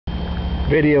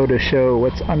video to show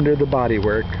what's under the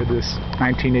bodywork of this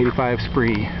 1985 Spree.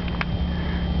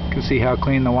 You can see how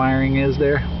clean the wiring is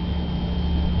there.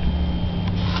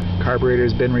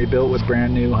 Carburetor's been rebuilt with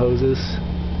brand new hoses.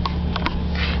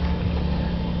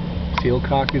 Seal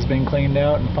cock has been cleaned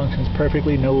out and functions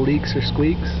perfectly, no leaks or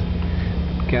squeaks.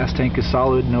 Gas tank is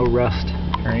solid, no rust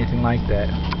or anything like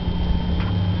that.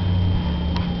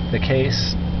 The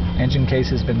case, engine case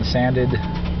has been sanded,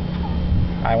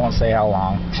 I won't say how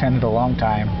long, sanded a long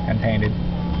time, and painted.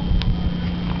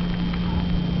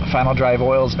 The final drive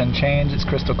oil has been changed, it's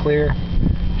crystal clear.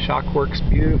 Shock works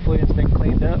beautifully, it's been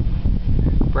cleaned up.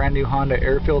 Brand new Honda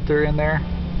air filter in there.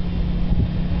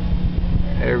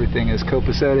 Everything is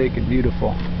copacetic and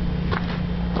beautiful.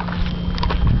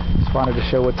 Just wanted to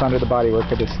show what's under the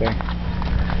bodywork of this thing.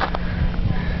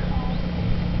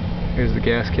 Here's the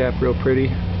gas cap, real pretty.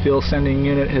 Fuel sending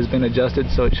unit has been adjusted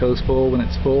so it shows full when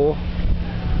it's full.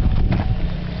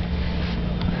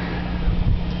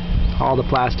 All the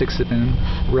plastics have been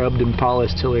rubbed and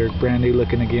polished till they're brand new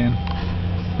looking again.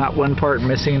 Not one part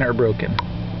missing or broken.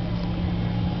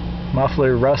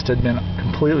 Muffler rust had been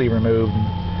completely removed.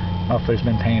 Muffler's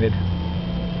been painted.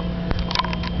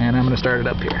 And I'm going to start it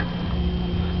up here.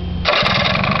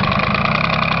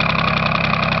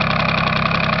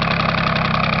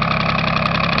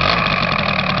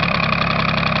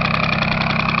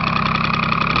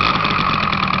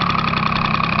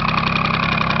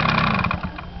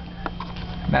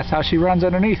 And that's how she runs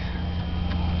underneath.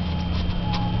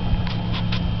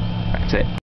 That's it.